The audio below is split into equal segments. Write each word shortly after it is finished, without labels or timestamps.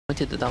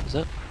Pointed that was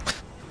it.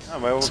 Oh,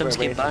 well, Sims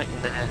came back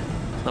and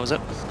that was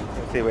it.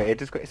 Let's see what Ed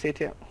has got to say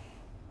to it.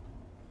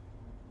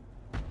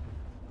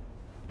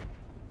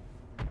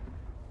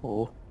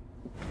 Oh.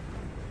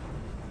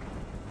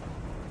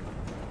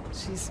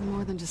 She's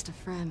more than just a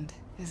friend,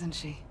 isn't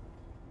she?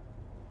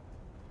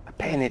 A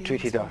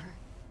penetrated her.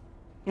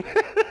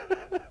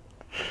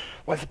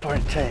 What's the point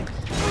of time?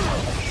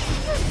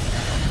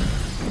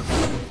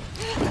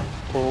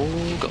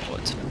 Oh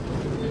god.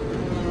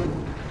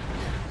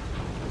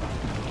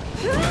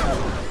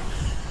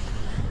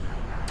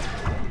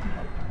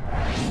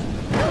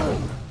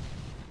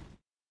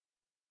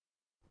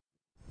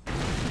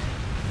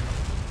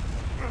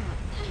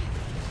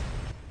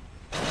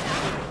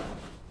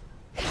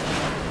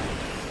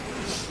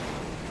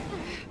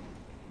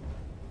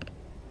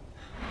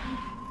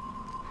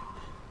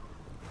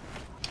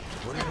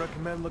 Wouldn't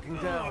recommend looking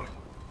down.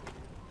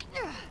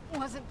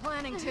 Wasn't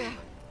planning to.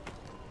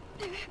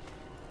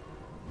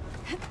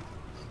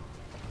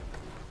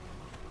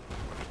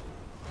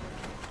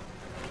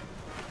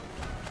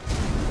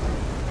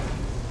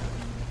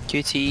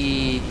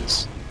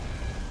 Cuties!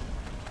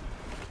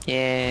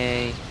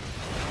 Yay!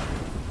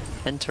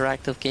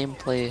 Interactive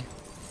gameplay.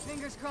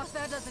 Fingers crossed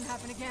that doesn't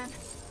happen again.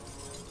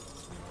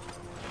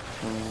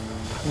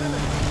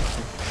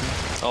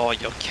 Oh,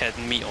 you're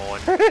kidding me on.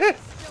 Still alive.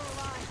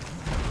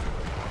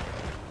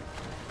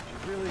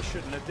 You really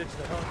shouldn't have ditched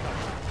the helicopter.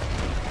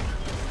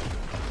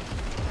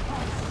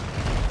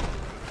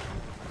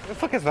 What the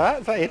fuck is that?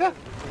 Is that Ada?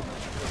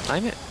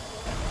 I'm it.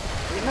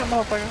 Eating that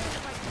motherfucker?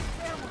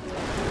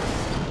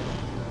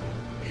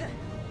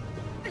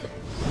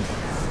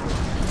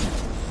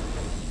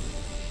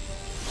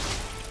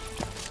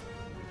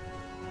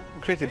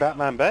 Crazy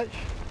Batman bitch.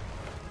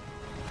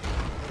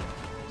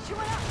 She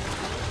went up.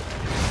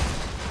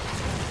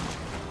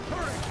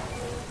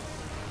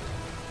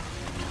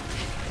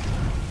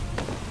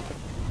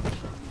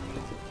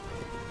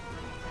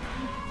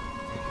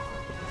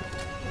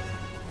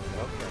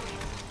 Okay.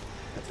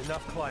 That's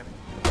enough climbing.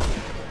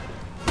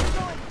 You're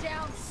going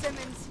down,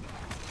 Simmons.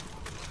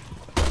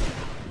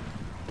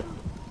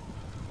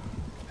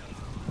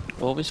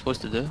 What are we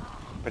supposed to do?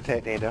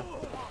 Protect Ada.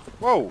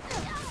 Whoa!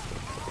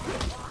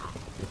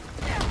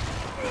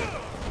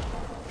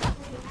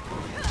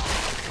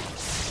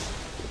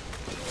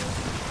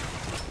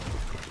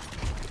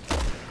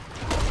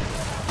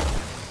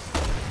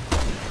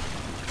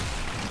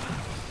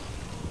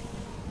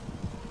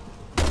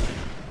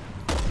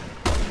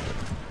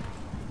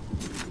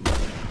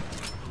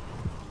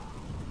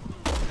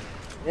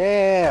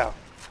 Yeah!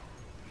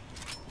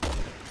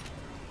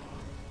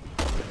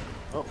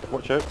 Oh,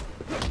 watch out.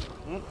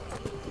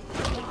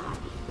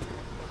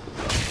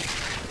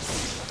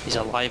 He's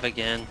alive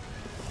again.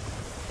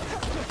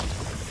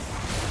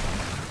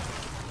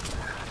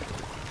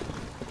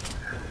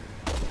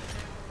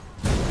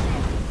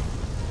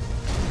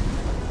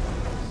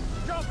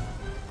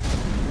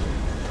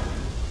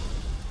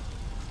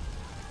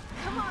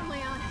 Come on,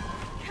 Leon.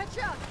 Catch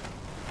up.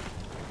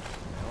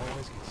 I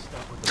always get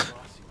stuck with the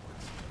bossy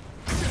ones.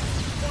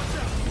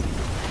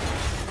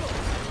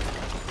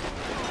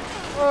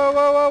 Whoa,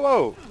 whoa, whoa,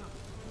 whoa!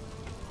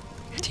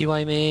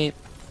 TY mate.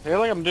 I feel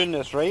like I'm doing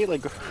this right,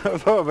 like I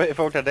thought about it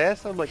for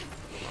death, I'm like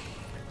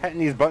hitting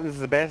these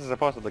buttons as best as I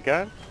possibly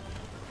can.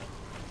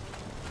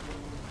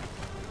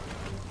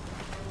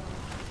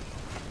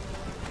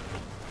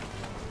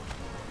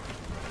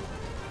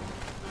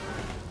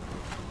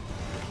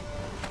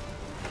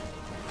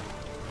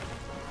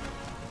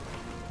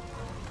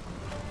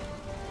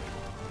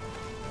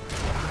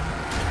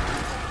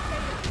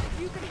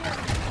 You can hear me.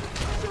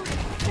 Shoot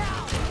it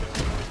now.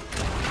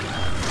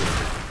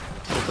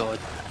 Oh god.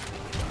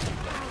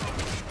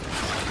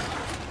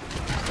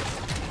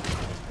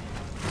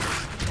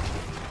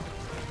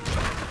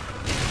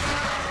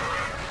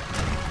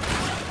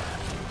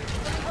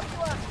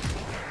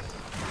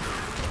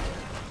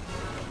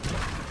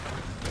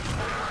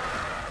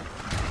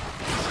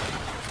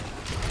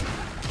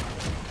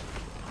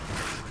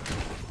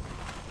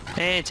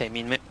 Hey, I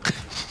mean, mate.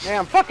 Yeah,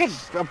 I'm pressing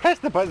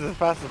the buttons as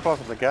fast as I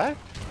possibly can.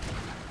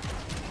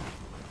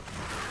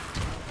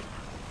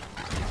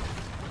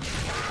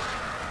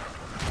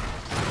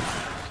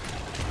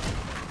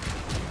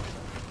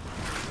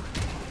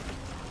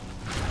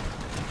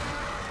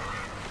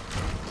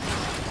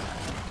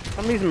 For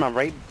some reason my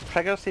right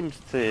trigger seems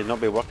to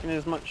not be working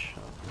as much. I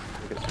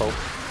think it's fault.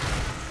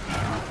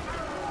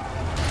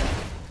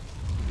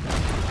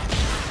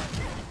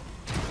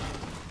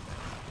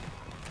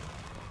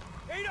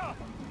 Ada!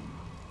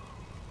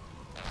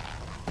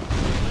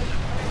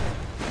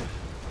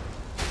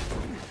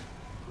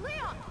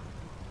 Leon!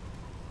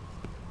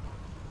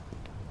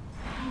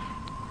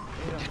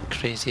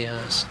 Crazy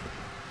ass.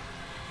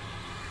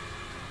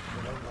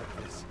 I don't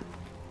like this.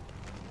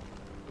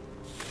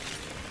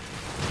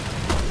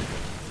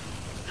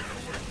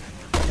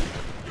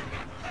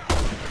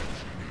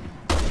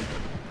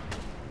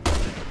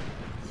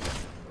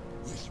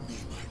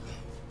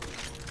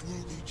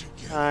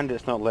 And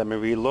it's not letting me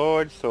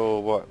reload, so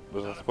what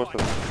was I supposed to...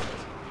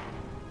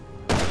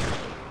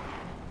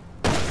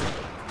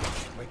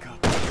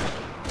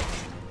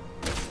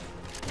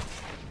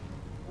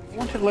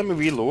 Won't it let me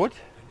reload? I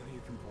know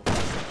you can pull this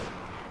off.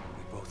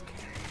 We both can.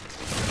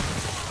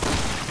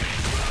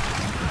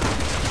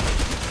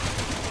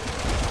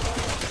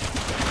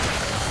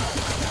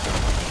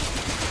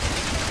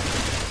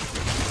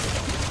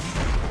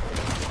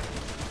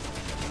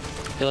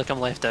 I feel like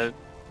I'm left out.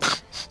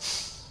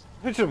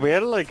 Which is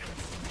weird, like,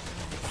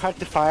 I had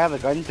to fire the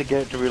gun to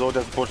get it to reload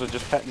as opposed to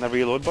just hitting the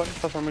reload button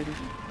for some reason.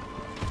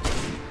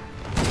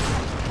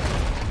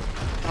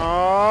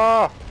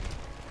 Oh!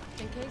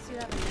 In case you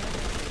haven't noticed,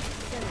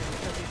 Simmons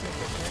doesn't take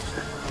the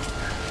direction.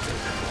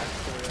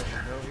 Backstory I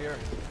should know here.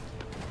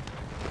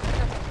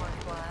 Nothing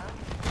worthwhile.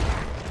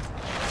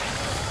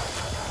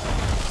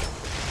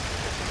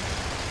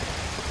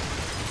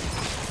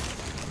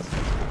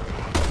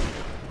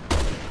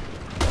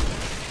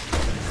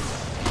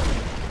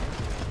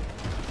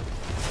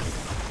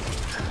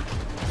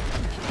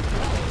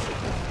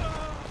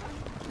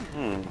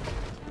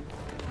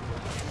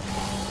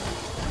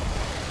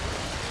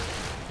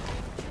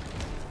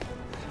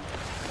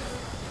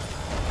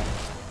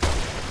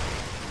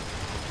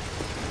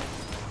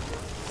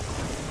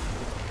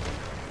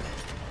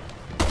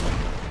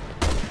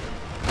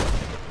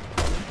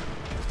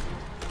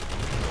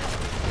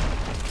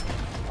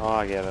 Oh,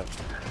 I get it.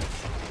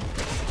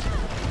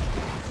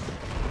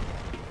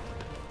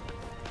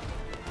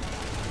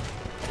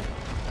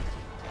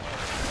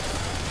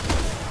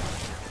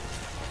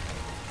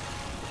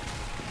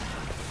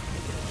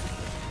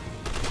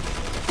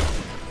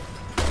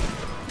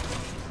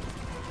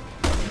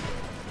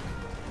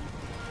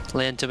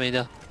 Lay into me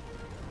there.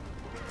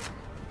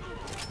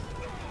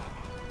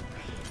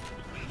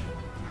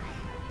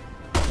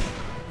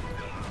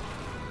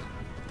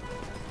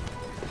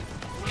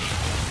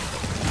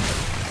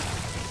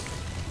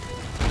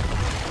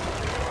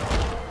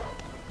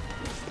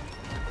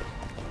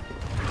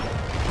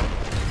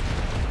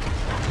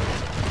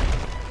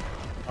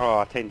 Oh,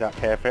 I timed that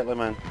perfectly,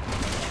 man.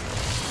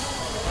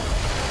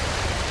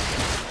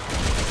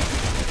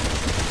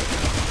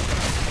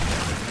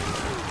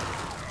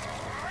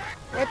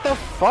 What the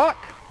fuck?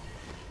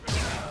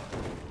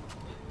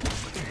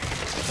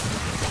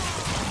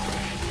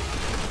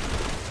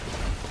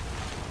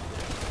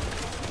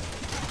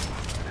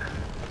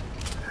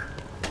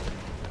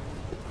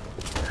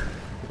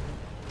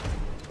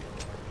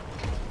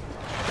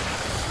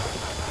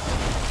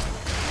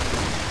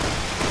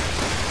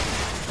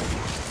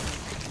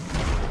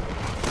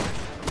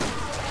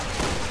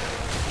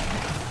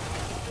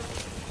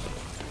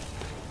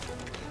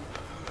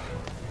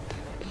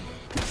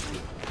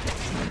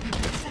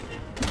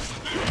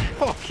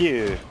 Fuck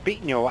you,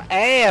 beating your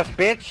ass,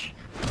 bitch.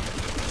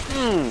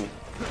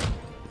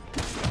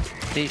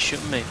 He's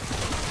shooting me.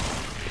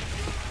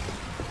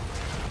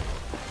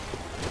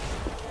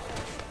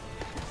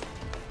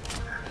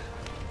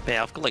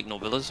 Yeah, I've got like no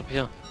villas up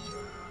here.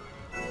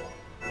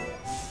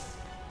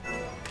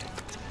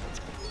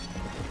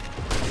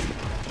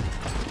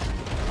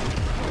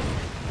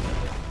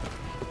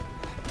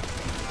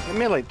 Give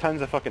me like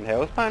tons of fucking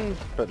health, man,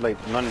 but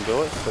like none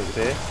bullets, like you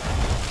say.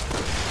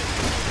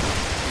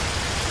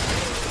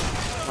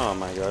 Oh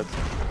my god.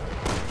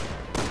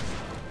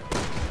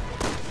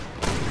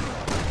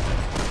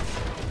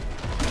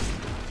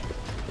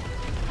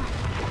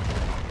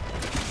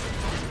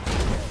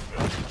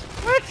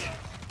 What?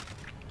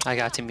 I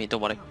got him, mate,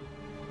 don't worry.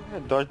 I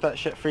dodged that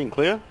shit free and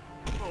clear.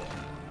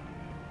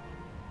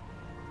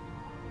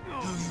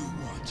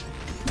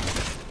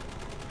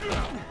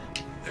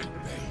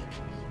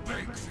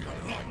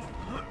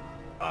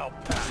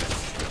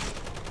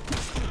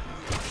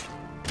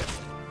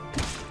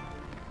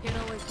 You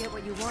don't always get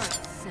what you want,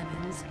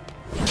 Simmons.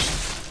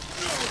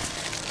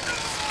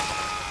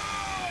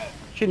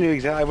 She knew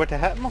exactly where to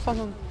hit him or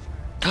something.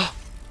 You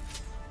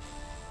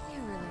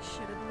really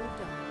should have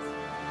moved on.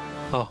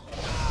 Oh.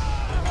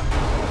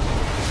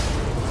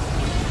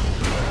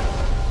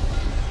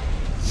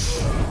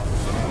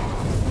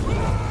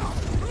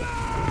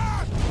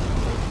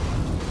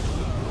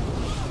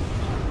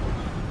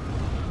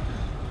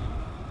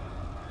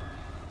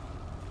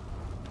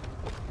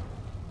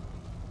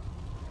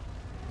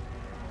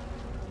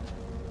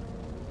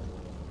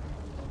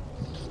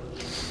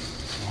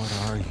 What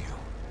are you?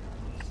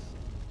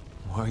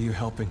 Why are you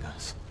helping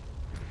us?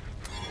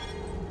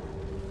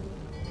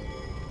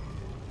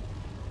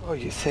 Oh,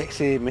 you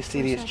sexy,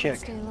 mysterious Wish I chick.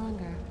 could stay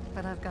longer,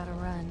 but I've got to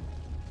run.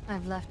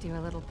 I've left you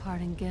a little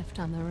parting gift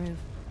on the roof.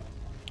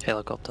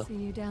 Helicopter. See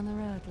you down the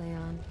road,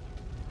 Leon.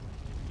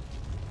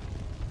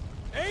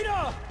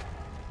 Ada!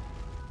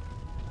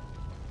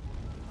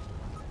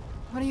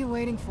 What are you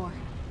waiting for?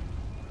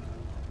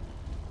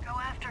 Go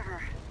after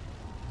her.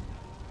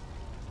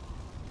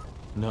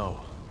 No.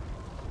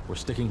 We're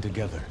sticking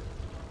together.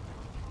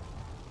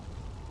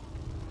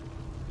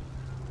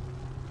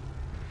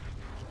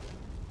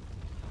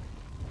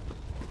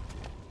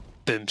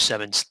 Boom,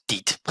 Simmons,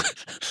 deed.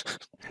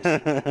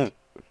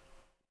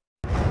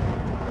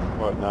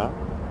 What now?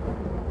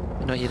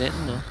 No, you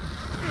didn't, no.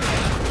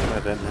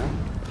 I didn't know.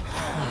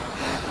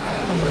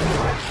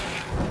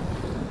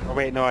 Oh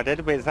wait, no I did.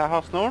 Wait, is that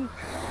her snoring?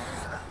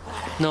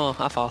 No,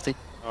 I farted.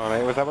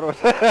 Alright, was that what it was?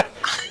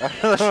 I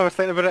don't know, I was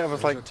thinking about it, I was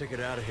Where's like, our ticket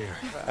out of here?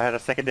 I had a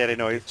secondary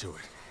noise. Get to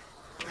it.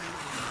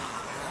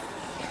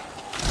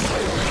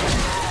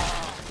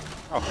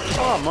 Oh,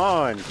 come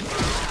on!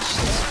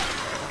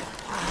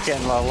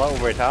 Getting a little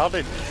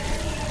retarded.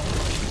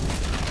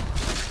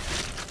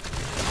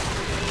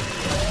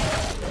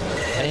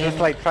 It's just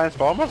like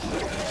Transformers.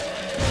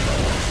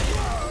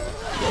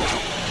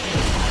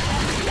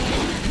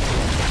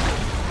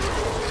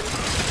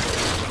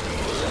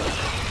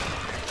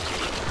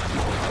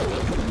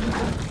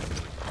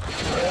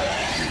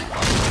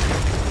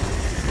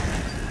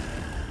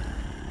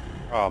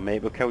 Oh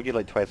mate, we killed you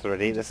like twice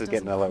already. This is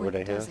getting a little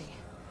ridiculous.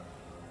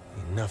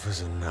 Enough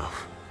is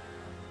enough.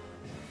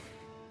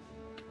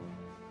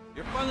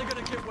 You're finally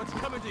gonna get what's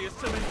coming to you,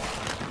 silly.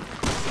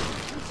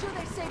 I'm sure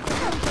they saved the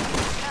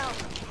hell.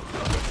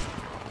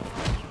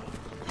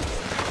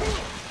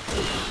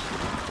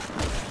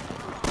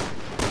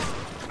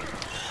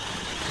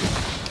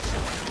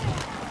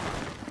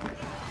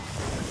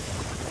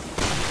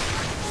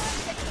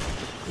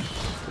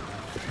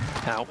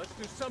 Ow. Let's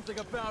do something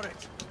about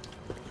it.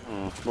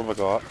 What have we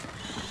got?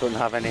 Don't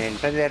have any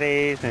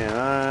incendiaries, any of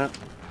that.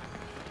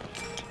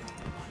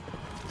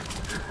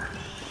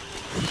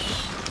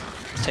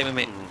 Take me,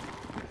 mate.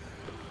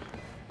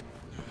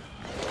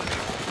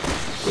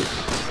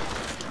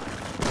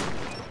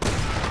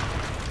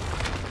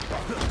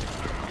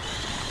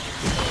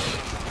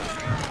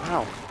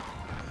 Ow.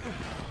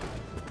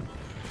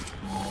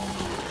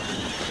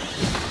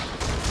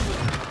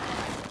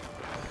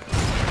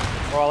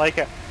 Oh, I like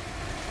it.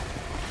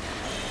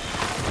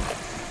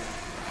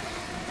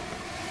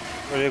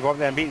 Will you go up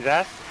there and beat his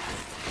ass?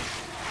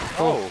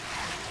 Oh.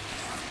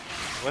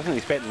 Wasn't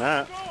expecting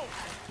that.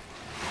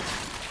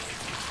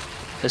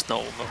 It's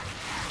not over.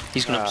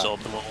 He's gonna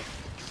absorb them all.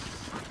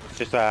 It's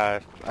just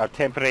a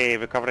temporary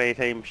recovery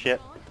time shit.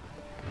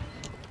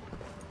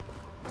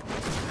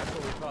 That's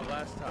what we thought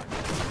last time.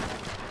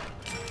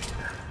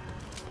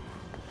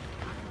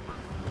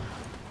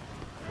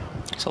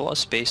 There's a lot of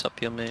space up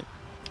here, mate.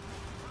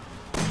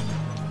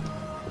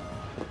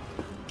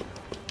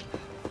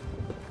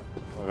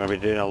 We're going to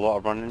be doing a lot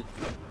of running.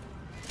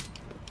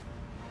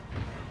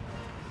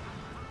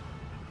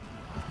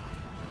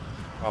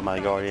 Oh my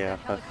god, yeah.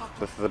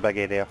 This is a big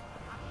area.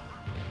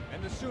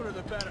 And the sooner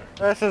the better.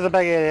 This is a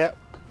big area.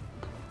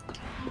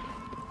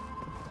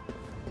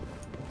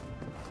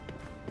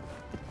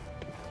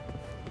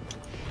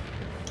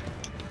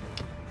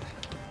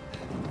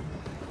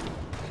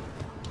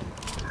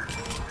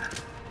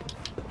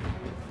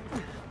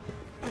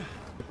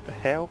 The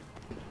hell?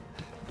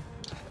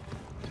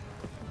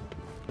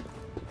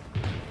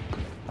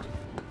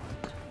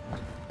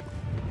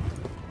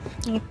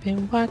 I've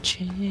been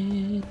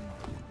watching.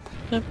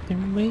 I've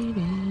been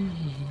waiting.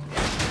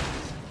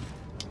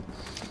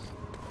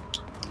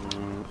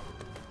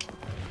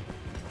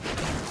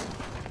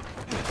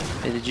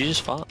 Hey, did you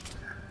just fart?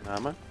 Nah,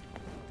 man.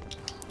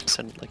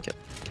 Sounded like it.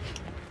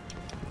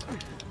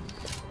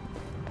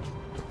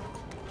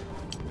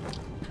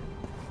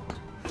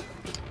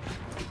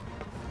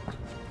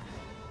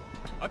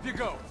 Up you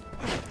go.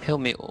 Hail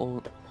me,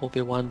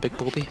 Obi-Wan Big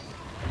Bobby.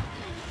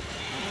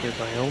 You're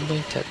my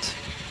only tit.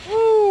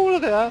 Woo,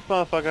 look at that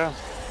motherfucker.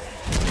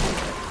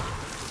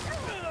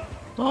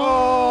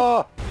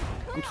 Oh!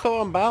 I'm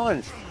so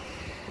unbalanced.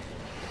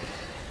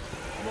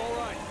 I'm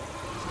alright.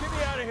 Just get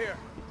me out of here.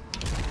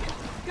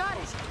 Got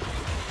it.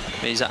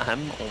 Wait, is that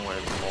him? Oh my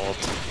lord.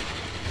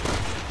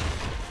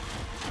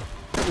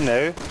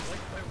 No.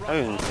 How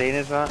insane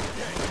is that?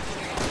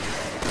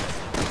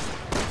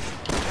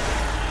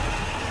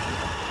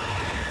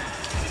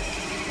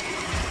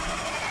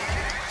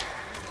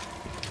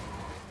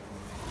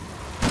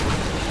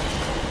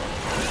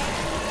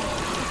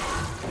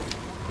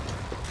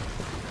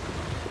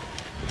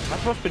 Am I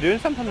supposed to be doing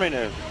something right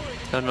now?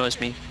 No, no, it's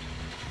me.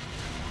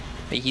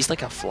 Wait, he's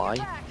like a fly.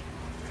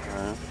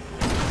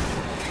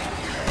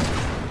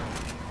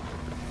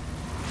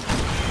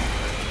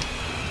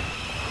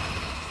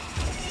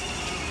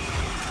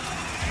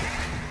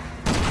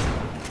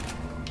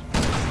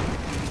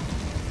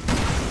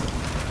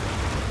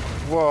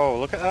 Whoa,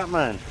 look at that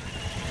man.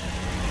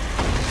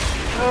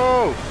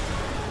 Oh!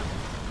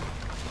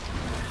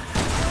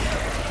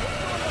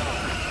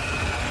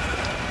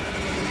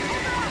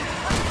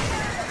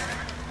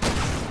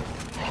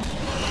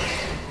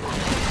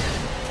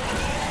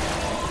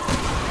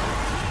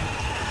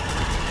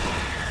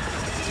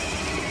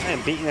 I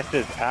am beating this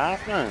dude's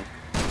ass, man.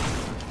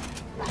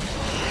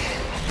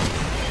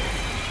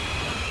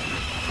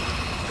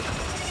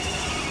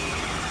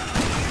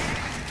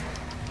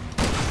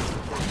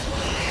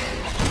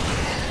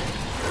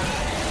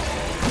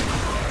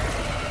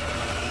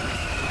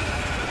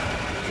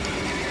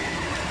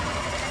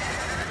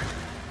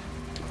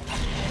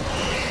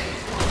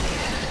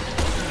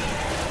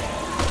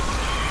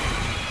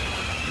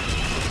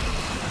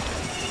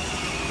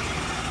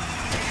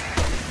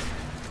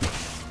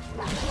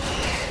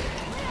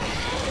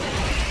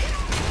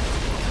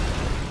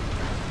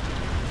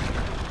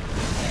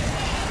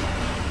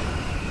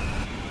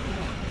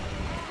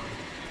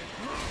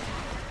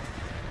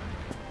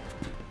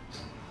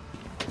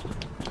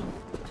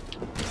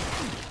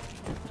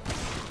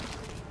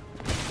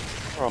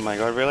 my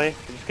god, really? You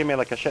just give me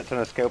like a shit ton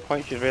of skill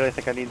points. You really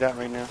think I need that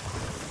right now?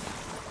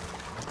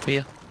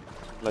 Here.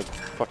 Like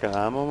fucking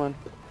ammo, man.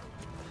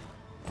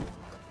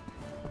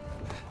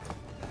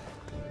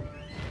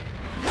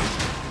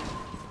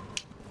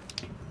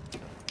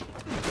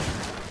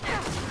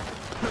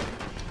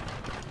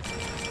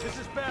 This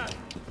is bad.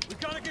 We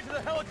gotta get to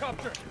the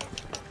helicopter.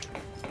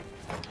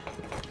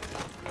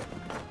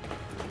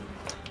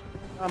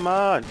 Come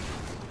on.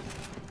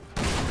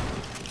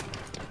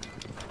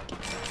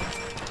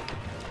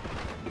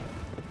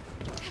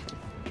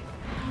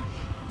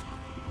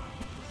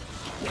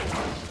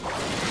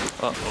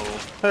 Uh-oh.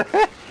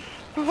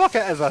 Fuck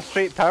it, is a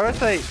straight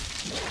parasite.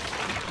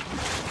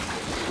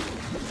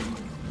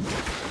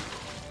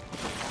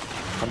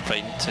 I'm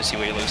trying to see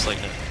what he looks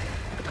like now.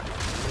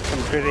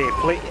 Some pretty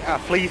a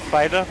flea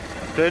spider.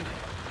 Dude,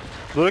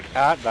 look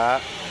at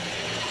that.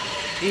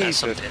 That's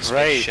some Jesus desperate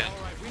Christ. shit.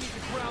 Alright, we need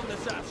to ground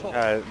this asshole.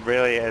 It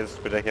really is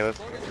ridiculous.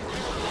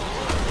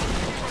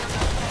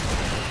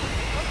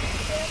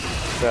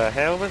 The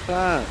hell was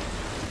that?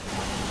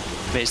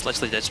 Mate, it's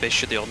literally Dead Space,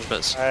 shoot the orange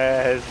bits.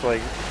 It's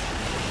like...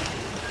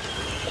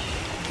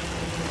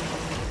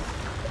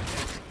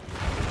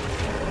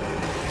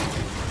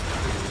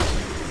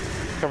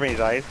 Covering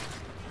his eyes.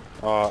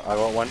 Oh, I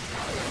got one.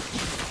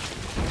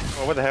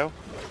 Oh, what the hell?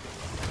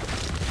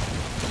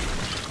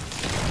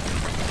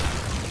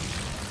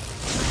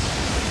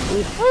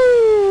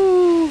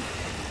 Woo!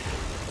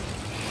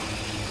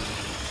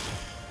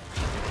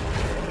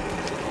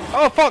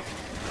 Oh, fuck!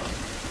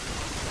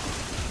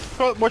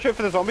 God, watch out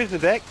for the zombies in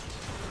the deck.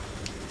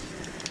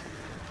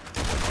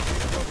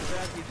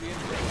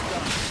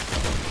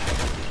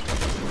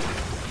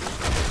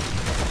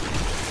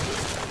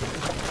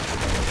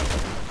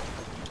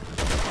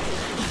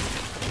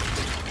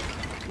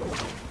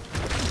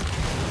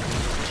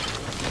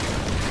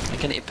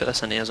 I need to put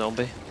this in a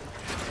zombie.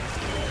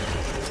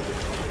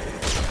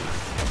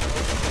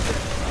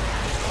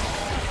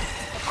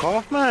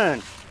 Cough,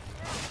 man.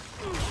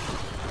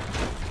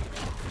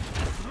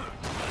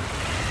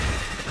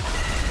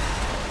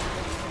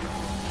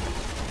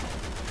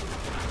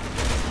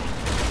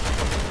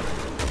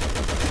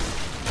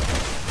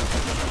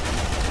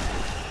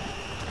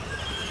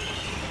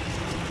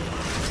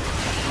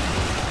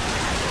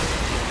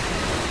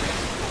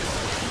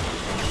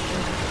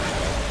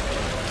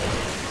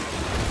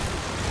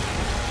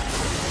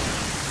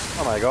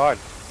 Oh my god.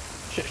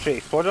 Shit straight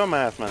exploded on my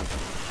ass, man.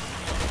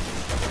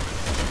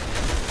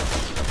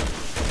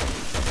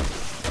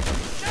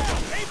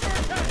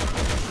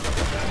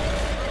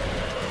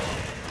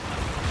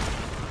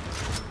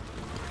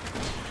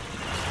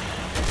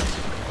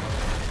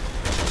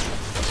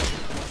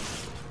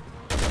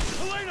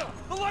 Helena,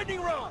 the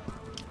lightning rod.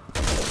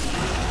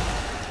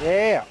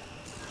 Yeah.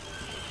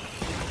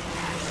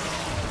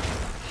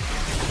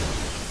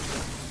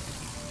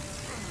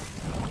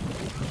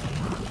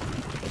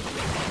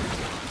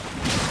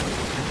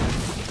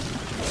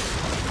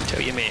 Tell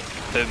you, mate.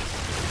 Boom.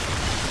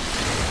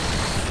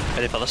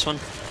 Ready for this one?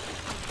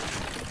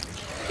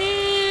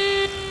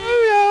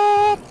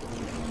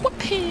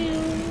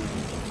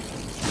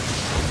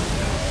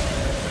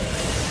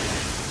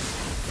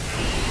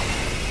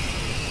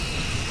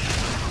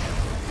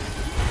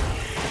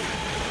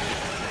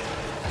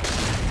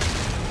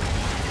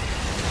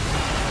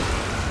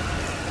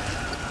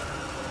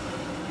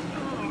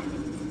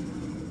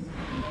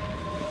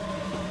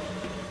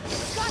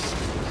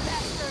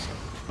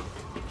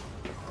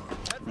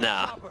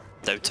 Nah,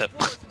 doubt it.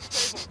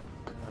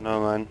 I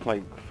know, man.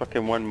 Like,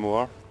 fucking one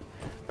more.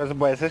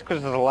 What is this? Because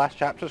it's the last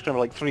chapter. It's going to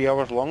be like 3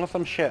 hours long or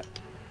some shit.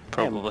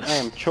 Probably. I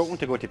am choking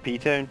to go to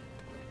P-Town.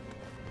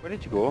 Where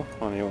did you go?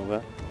 Oh, you're over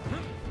there.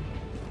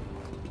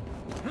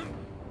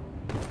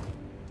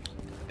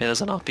 Yeah,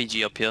 there's an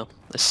RPG up here.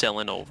 It's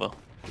selling over.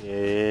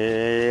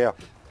 Yeah.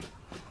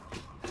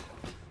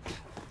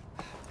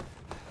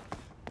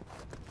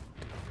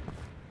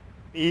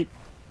 Beep.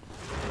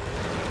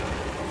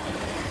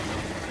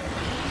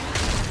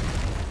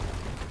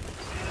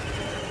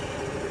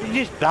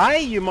 You just die,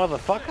 you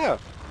motherfucker!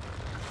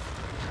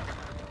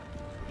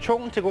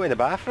 Choking to go to the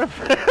bathroom.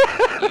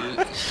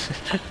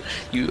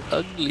 You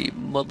ugly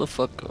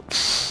motherfucker.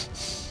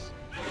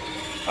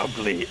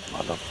 Ugly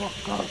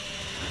motherfucker.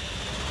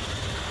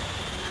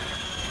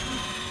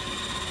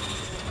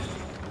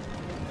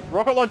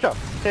 Rocket launcher,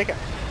 take it.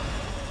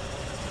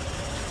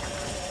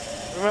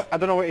 I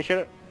don't know where to shoot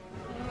it.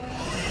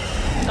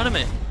 Done it,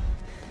 mate.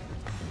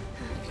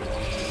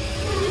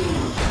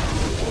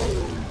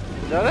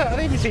 I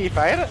didn't even see you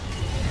fire it.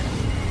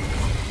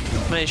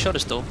 Mate, shot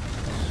us though.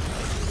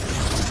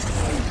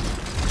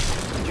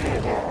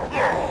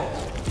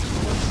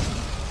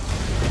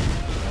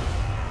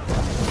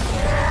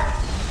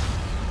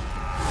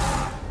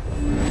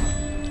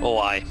 Oh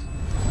aye.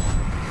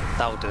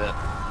 That'll do it.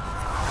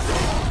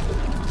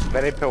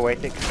 Very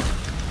poetic.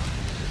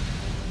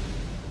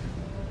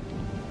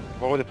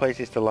 Of all the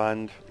places to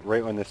land,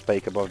 right on the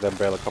spike above the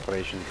Umbrella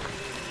Corporation.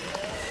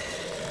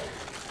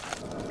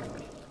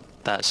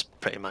 That's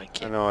pretty I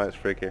manky. know, it's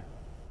freaky.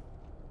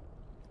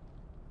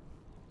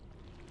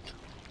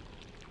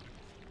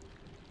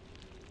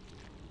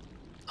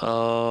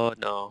 Oh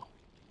no.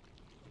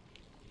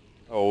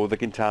 Oh, the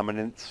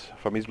contaminants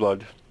from his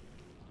blood.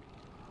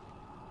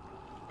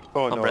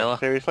 Oh no, Umbrella.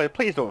 seriously,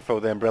 please don't throw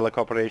the Umbrella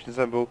Corporation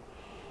symbol.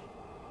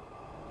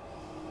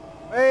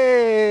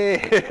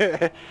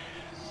 Hey!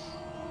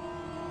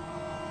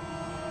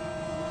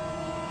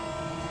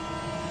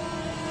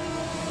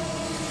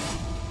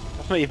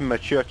 That's not even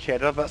mature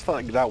cheddar, that's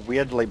like that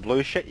weird like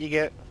blue shit you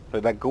get.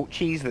 Like that goat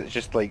cheese that's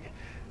just like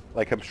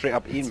I'm straight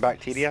up eating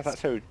bacteria,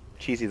 that's how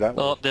cheesy that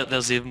Oh, was.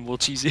 there's even more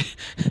cheesy.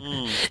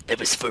 It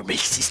was for my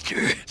sister.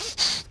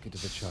 Let's get to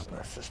the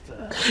chopper.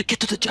 Get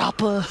to the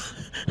chopper.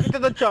 Get to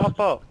the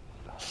chopper!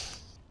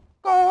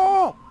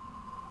 Go!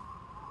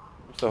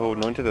 I'm still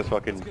holding on to this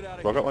fucking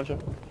rocket launcher.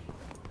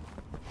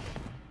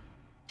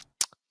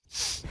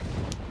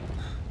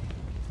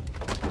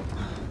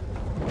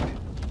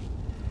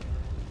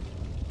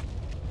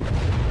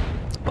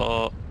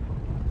 Oh,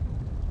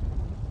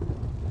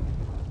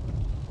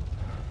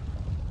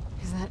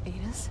 Is that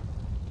Ada's?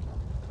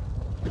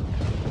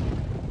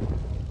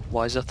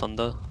 why is there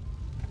thunder?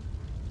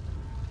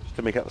 Just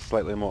to make it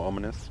slightly more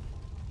ominous.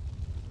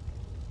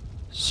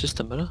 It's just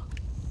a mirror.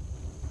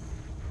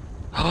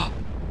 Oh.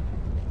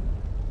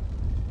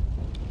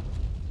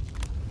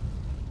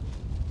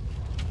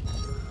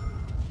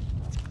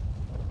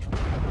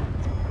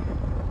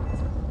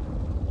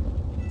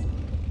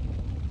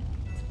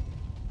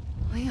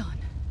 Leon,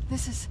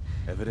 this is...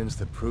 Evidence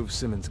that proves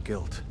Simmons'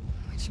 guilt.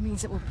 Which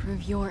means it will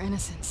prove your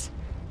innocence.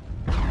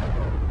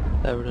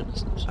 Our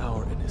innocence.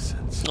 Our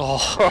innocence.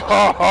 Oh.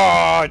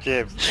 Oh,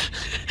 James!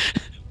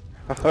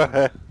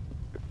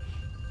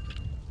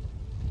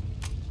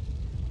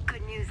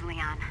 Good news,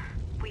 Leon.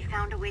 We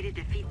found a way to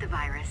defeat the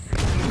virus.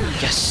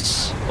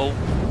 Yes. Oh.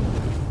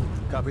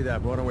 Copy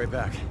that. We're on our way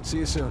back. See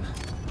you soon.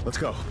 Let's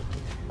go.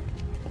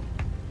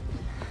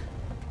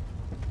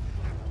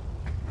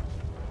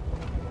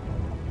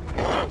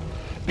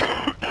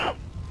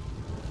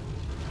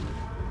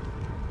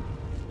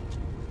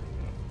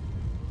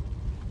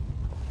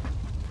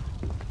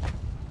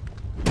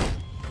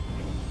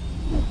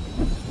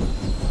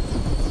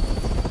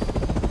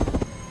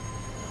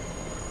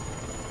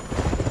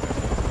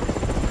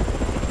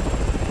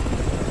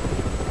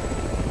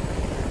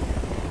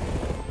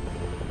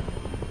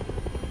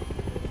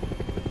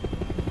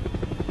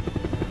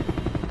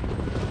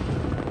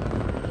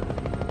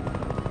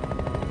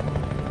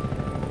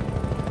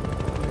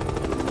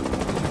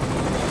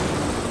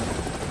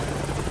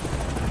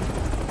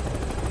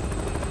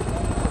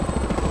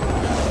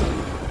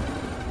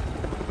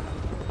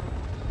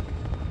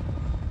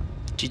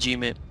 GG,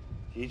 mate.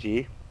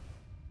 GG.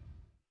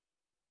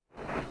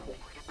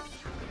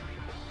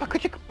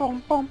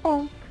 Boom, boom,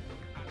 boom.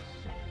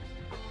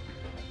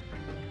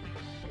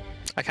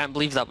 I can't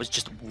believe that was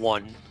just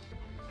one.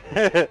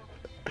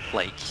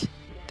 Like,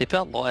 they put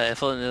a lot of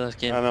effort into this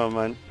game. I know,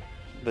 man.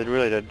 They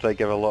really did like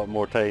give a lot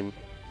more time.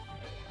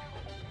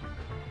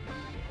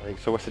 Like,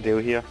 so what's the deal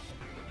here?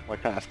 Why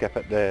can't I skip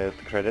at the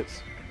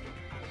credits?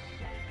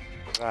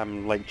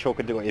 I'm like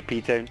choking to go to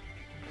P-Town.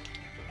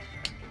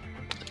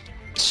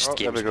 This Oh,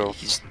 there we game's go.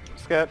 he's-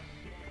 Skip.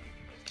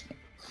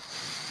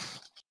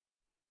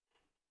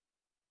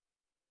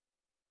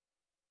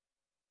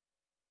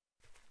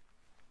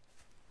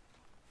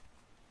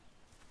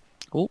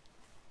 Oh,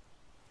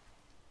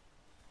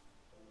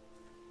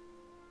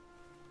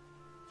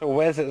 So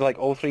where is it like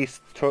all three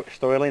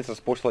storylines are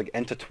supposed to like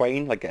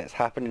intertwine, like it's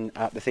happening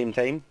at the same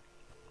time?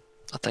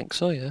 I think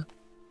so, yeah.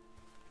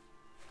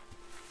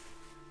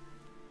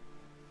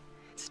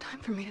 It's time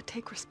for me to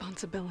take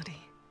responsibility.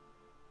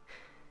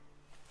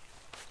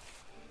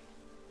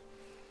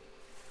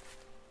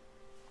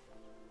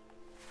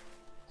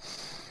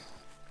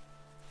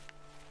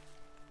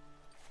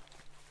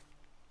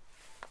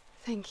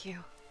 Thank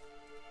you.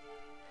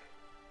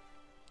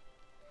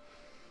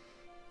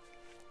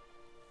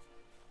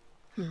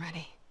 I'm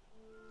ready.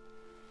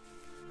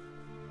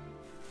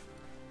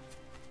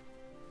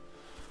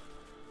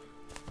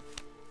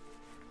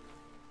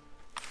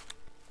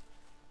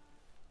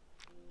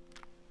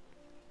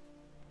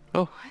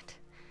 Oh. What?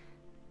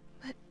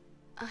 But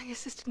I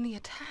assisted in the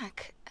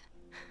attack.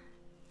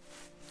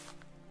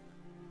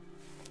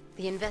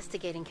 The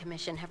investigating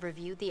commission have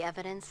reviewed the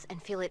evidence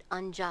and feel it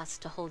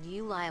unjust to hold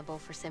you liable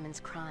for Simmons'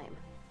 crime.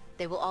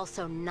 They will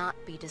also not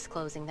be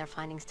disclosing their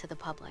findings to the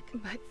public.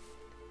 But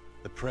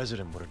The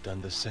president would have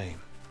done the same.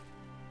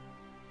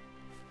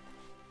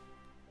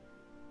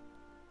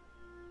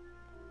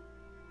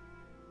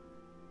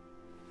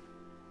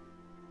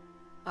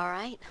 All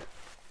right.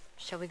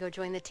 Shall we go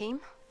join the team?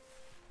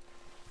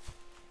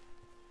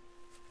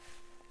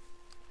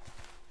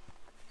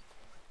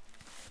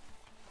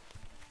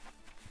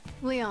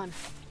 Leon,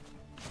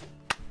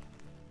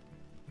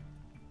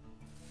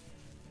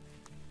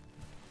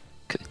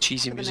 Look at the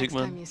cheesy for the music, next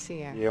time man. you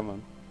see her. Yeah,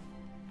 man.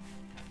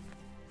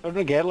 I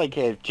don't get like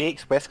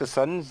Jake's Wesker's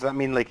son. Does that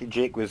mean like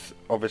Jake was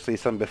obviously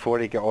son before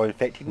he got all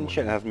infected and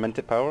shit and has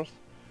minted powers?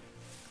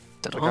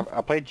 Dunno. Like,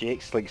 I played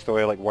Jake's like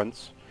story like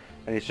once,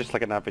 and he's just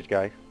like an average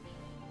guy, as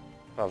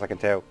far as I can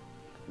tell.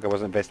 Like, I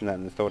wasn't investing that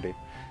in the story.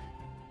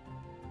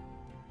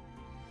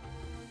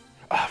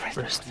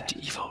 Resident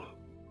Evil.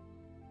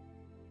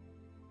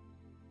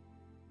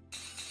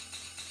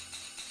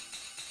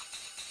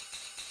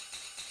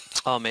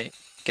 Oh mate,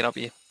 get up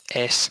you.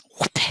 S.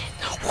 What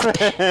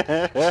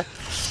the?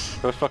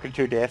 Those fucking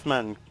 2 death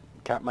man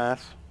cat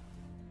mass.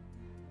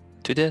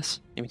 2 deaths?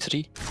 You mean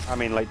 3? I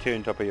mean like 2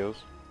 on top of yours.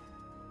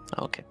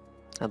 Oh, okay.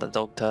 And that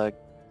dog tag.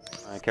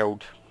 I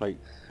killed like,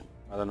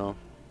 I don't know,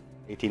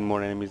 18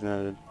 more enemies than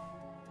I did.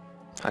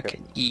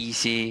 Fucking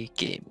easy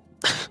game.